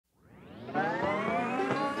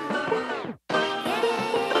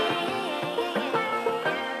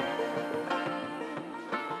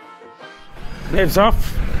Nev's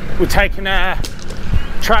off. We're taking a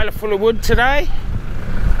trailer full of wood today.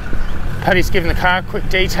 Paddy's giving the car a quick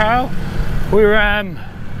detail. We're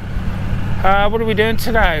what are we doing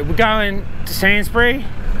today? We're going to Stansbury.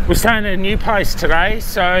 We're staying at a new place today,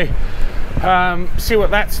 so see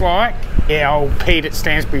what that's like. Yeah, old Pete at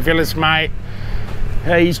Stansbury Villas, mate.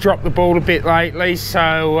 He's dropped the ball a bit lately,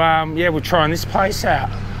 so yeah, we're trying this place out.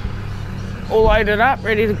 All loaded up,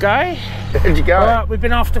 ready to go. Where'd you go? All right, we've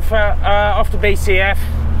been off to BCF.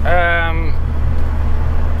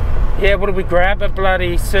 Yeah, what did we grab?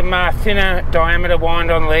 Some thinner diameter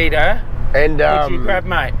wind-on leader. And what did you grab,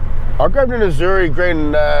 mate? I grabbed an Azuri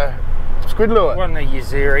green squid lure. Wasn't a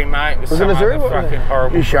Yaziri, mate. It was some Azuri? other fucking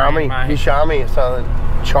horrible Yashami or something.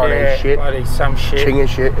 Chinese shit. Bloody some shit. Chinga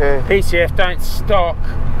shit, yeah. BCF don't stock.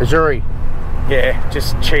 Azuri. Yeah,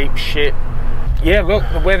 just cheap shit. Yeah, look,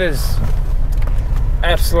 the weather's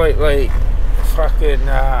absolutely fucking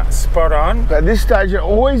spot on. At this stage, it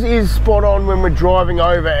always is spot on when we're driving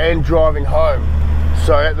over and driving home.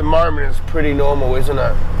 So at the moment, it's pretty normal, isn't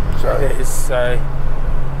it? So. It is, so.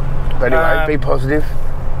 But anyway, be positive.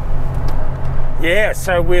 Yeah,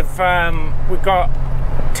 so we've got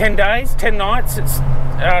 10 days, 10 nights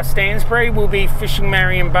at Stansbury. We'll be fishing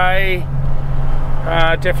Marion Bay,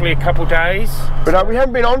 definitely a couple days. But we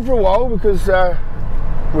haven't been on for a while because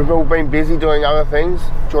we've all been busy doing other things.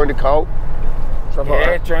 Joined a cult. Stuff like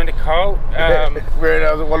that. Joined a cult. Really,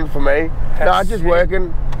 that was one for me. No, just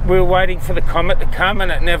working. We were waiting for the comet to come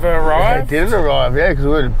and it never arrived. It didn't arrive, yeah, because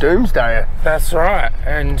we were a doomsdayer. That's right.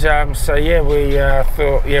 And so yeah, we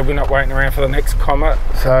thought, yeah, we're not waiting around for the next comet.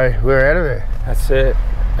 So we're out of there. That's it.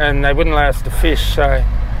 And they wouldn't allow us to fish, so.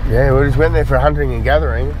 Yeah, we just went there for hunting and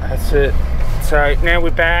gathering. That's it. So now we're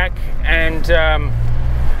back and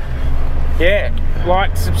yeah,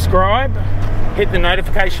 like, subscribe, hit the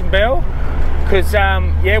notification bell, because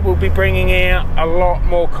yeah, we'll be bringing out a lot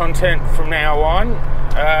more content from now on.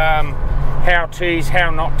 How-tos, how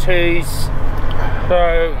not tos.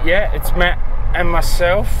 So yeah, it's Matt and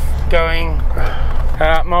myself going.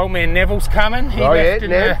 My old man Neville's coming. He left in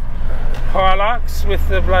the Hilux with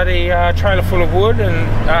the bloody trailer full of wood and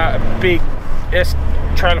a big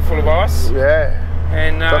trailer full of ice. Yeah.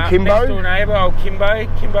 And next door neighbour, old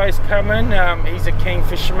Kimbo's coming. He's a keen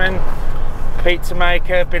fisherman, pizza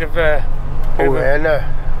maker, bit of a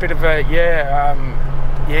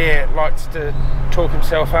likes to talk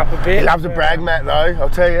himself up a bit. He loves a brag mat though, I'll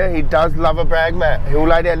tell you, he does love a brag mat. He'll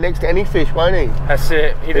lay down next to any fish, won't he? That's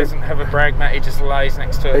it, he doesn't have a brag mat, he just lays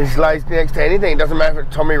next to it. He just lays next to anything, it doesn't matter if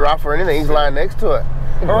it's Tommy Rough or anything, he's laying next to it.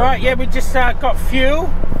 Alright, yeah, we just got fuel.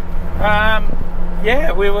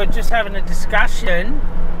 Yeah, we were just having a discussion.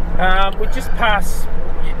 We're just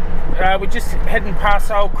heading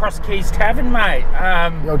past old Cross Keys Tavern, mate.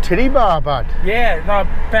 The old titty bar, bud. Yeah,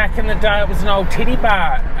 back in the day it was an old titty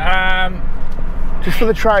bar. Just for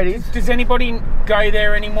the tradies. Does anybody go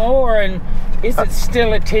there anymore, and is it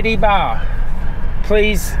still a titty bar?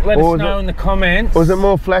 Please let us know in the comments. Or is it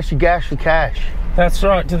more flashy gash for cash? That's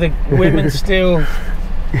right, do the women still...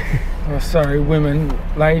 Oh, sorry, women,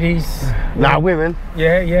 ladies. Nah, women.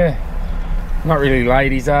 Yeah. Not really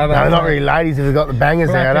ladies, are they? No, not really ladies if they've got the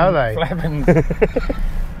bangers out, are they? Flapping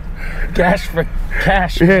gash for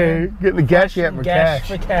cash. Yeah, get the gash out for cash.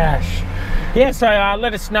 For cash. Yeah, so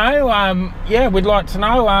let us know. Yeah, we'd like to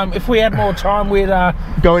know. If we had more time, we'd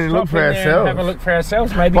go in and look for ourselves. Have a look for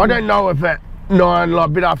ourselves, maybe. I don't know if at 9, like a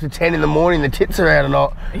bit after 10 in the morning, the tits are out or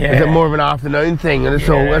not. Yeah. Is it more of an afternoon thing? And that's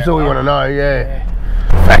all we want to know. Yeah.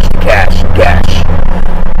 Flash cash.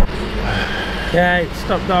 Yeah,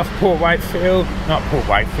 stopped off Port Wakefield. Not Port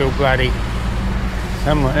Wakefield, bloody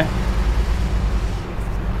somewhere.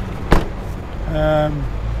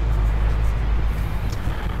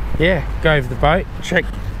 Yeah, go over the boat, check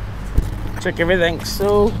everything.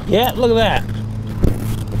 So yeah, look at that.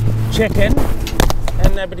 Check in,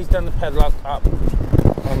 and nobody's done the padlock up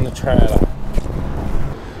on the trailer.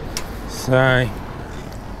 So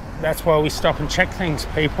that's why we stop and check things,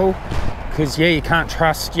 people. Because yeah, you can't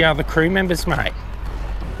trust your other crew members, mate.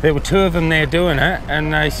 There were 2 of them there doing it,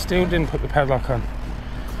 and they still didn't put the padlock on.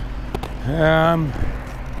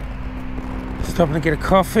 Stopping to get a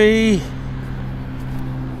coffee.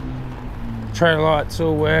 Trailer lights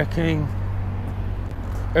all working.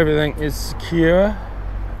 Everything is secure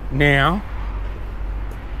now.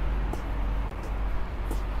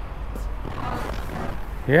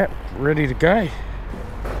 Yep, ready to go.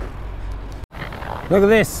 Look at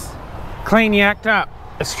this. Clean your act up,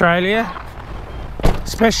 Australia.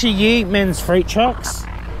 Especially you, men's fruit trucks.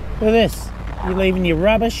 Look at this. You're leaving your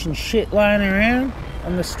rubbish and shit lying around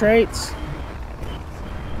on the streets.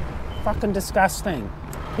 Fucking disgusting.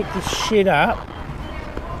 pick this shit up.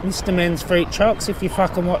 Mr. Men's Fruit Chocks, if you're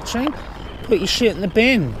fucking watching, put your shit in the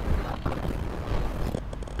bin.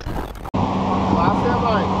 Last out,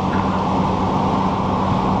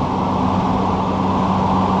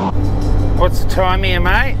 mate. What's the time here,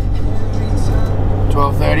 mate?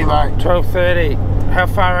 12:30, mate. 12:30. How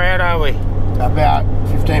far out are we? About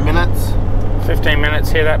 15 minutes. 15 minutes,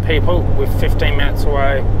 hear that, people? We're 15 minutes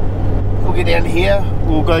away. We'll get down here,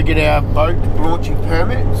 we'll go get our boat launching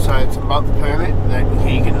permit. So it's a month permit that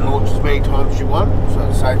you can launch as many times as you want, so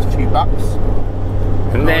it saves a few bucks.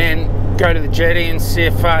 And then go to the jetty and see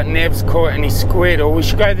if Nev's caught any squid, or we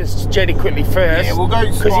should go to the jetty quickly first. Yeah, we'll go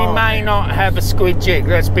because he may not have a squid jig,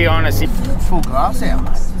 let's be honest. Full glass out,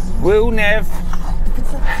 mate. Will Nev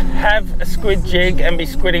have a squid jig and be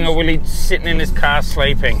squidding, or will he sitting in his car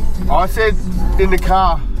sleeping? I said in the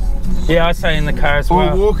car. Yeah, I say in the car as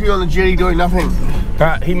well. We're walking on the jetty doing nothing.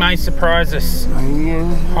 But he may surprise us.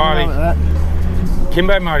 Yeah, Highly. Like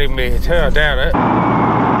Kimbo might even be here too, I doubt it.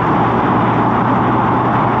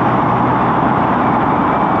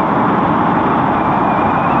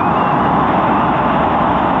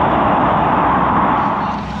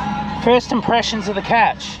 First impressions of the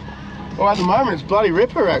catch? well, at the moment it's bloody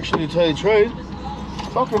ripper, actually, to tell you the truth.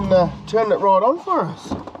 Fucking turned it right on for us.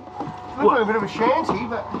 Looks like a bit of a shanty,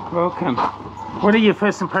 but... Welcome. What are your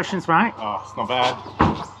first impressions, mate? Oh, it's not bad.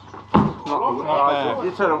 Not bad.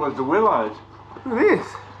 You said it was the willows. Look at this.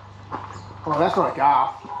 Oh, that's not a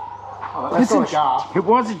gar. Oh, that's not a gar. It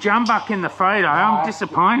was a jumbuck in the photo. I'm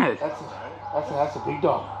disappointed. That's a big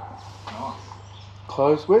dog. Nice.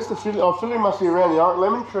 Close. Where's the filly? Oh, filly must be around the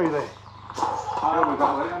lemon tree there. Yeah, we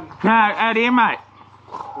got lemon. No, out here, mate.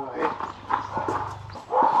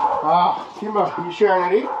 Ah, Kimbo, are you sharing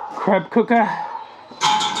it here? Crab cooker.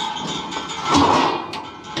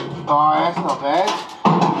 Oh, that's not bad.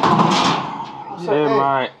 What's that there?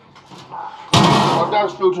 Mate. Oh, it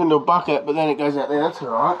does filter into a bucket, but then it goes out there. That's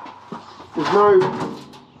alright. There's no...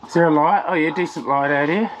 Is there a light? Oh yeah, decent light out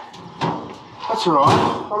here. That's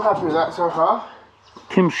alright. I'm happy with that so far.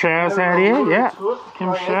 Kim showers out here, yeah.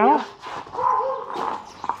 Kim shower.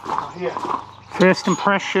 Oh, here. First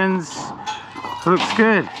impressions. Looks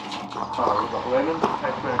good. Oh, we've got lemon.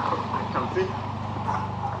 Comfy.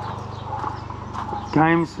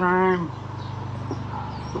 Games room.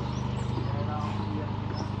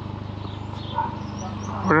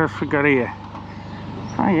 What else we got here?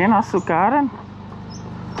 Oh yeah, nice little garden.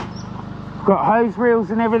 Got hose reels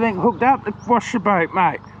and everything hooked up to wash your boat,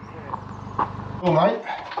 mate. Oh, mate.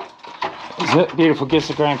 Is it? Beautiful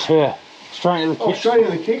Gisagram chair. Straight into the kitchen. Straight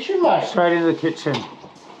into the kitchen, mate. Straight into the kitchen.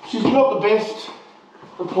 She's not the best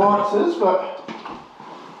appliances, but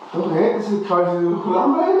look at it. This is a cozy little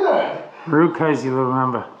number, isn't it? Real cozy little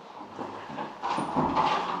number.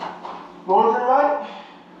 Laundry, mate.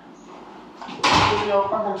 Put your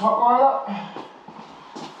fucking top light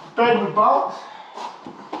up. Bed with bunks.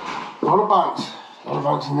 A lot of bunks. A lot of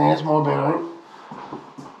bunks in there. It's my bed, I think.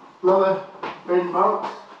 Another bed and bunks.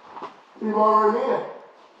 In my room here.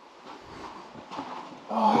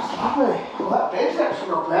 Oh, that's lovely. Well, that bed's actually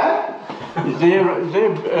not bad. Is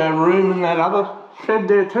there room in that other shed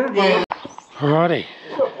there too? Yeah. Alrighty.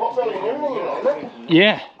 It's got pot belly and everything in it, hasn't it?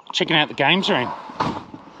 Yeah, checking out the games room.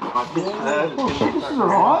 Oh shit, this is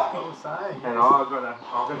alright. And I'm gonna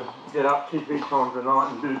get up 2-3 times a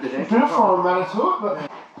night and do a bit extra. Beautiful matter to it,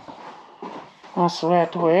 but Nice little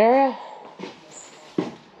outdoor area.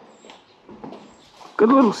 Good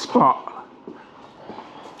little spot.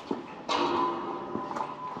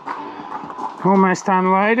 Almost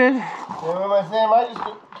unloaded. yeah, we're almost there, mate. Just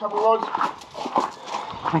got a couple of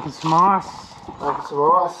rods. Making some ice. Making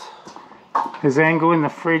some ice. There's angle in the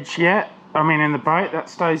fridge yet. I mean in the boat, that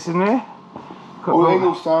stays in there. Got All the-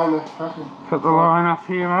 angles staying the fucking... Got the line up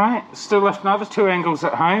here, mate. Still left another 2 angles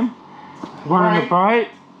at home. One in the boat.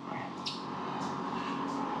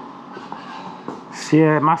 So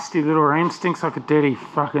yeah, musty little room. Stinks like a dirty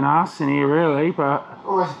fucking ass in here, really, but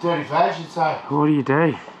Almost a dirty fag, you'd say. what do you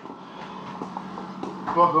do?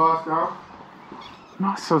 What guys, go?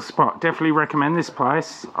 Nice little spot. Definitely recommend this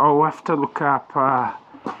place. I'll have to look up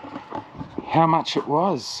how much it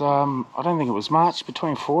was. I don't think it was much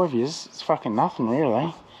between 4 of you. It's fucking nothing,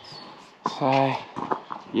 really. So,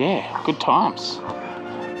 yeah, good times.